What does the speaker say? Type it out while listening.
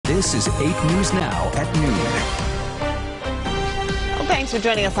This is 8 News Now at noon. Well, thanks for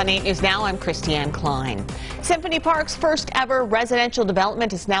joining us on 8 News Now. I'm Christiane Klein. Symphony Park's first ever residential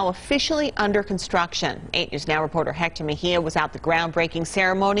development is now officially under construction. 8 News Now reporter Hector Mejia was at the groundbreaking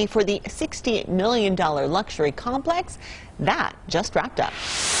ceremony for the $68 million luxury complex. That just wrapped up.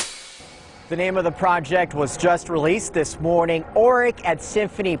 The name of the project was just released this morning, Auric at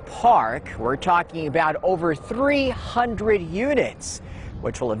Symphony Park. We're talking about over 300 units,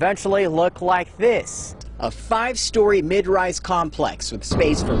 which will eventually look like this. A 5-story mid-rise complex with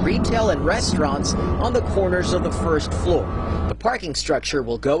space for retail and restaurants on the corners of the first floor. The parking structure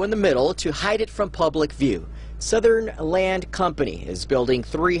will go in the middle to hide it from public view. Southern Land Company is building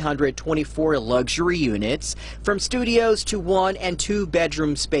 324 luxury units, from studios to 1- and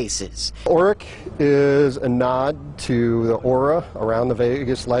 2-bedroom spaces. Auric is a nod to the aura around the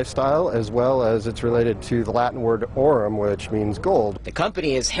Vegas lifestyle, as well as it's related to the Latin word aurum, which means gold. The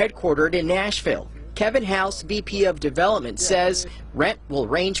company is headquartered in Nashville. Kevin House, VP of Development, says rent will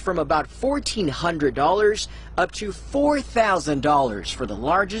range from about $1,400 up to $4,000 for the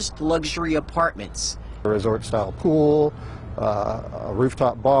largest luxury apartments. A resort-style pool, a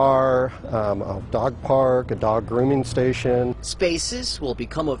rooftop bar, a dog park, a dog grooming station. Spaces will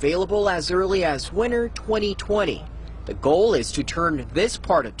become available as early as winter 2020. The goal is to turn this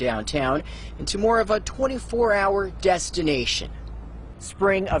part of downtown into more of a 24-hour destination.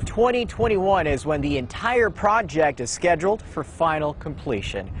 Spring of 2021 is when the entire project is scheduled for final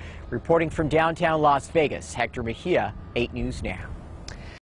completion. Reporting from downtown Las Vegas, Hector Mejia, 8 News Now.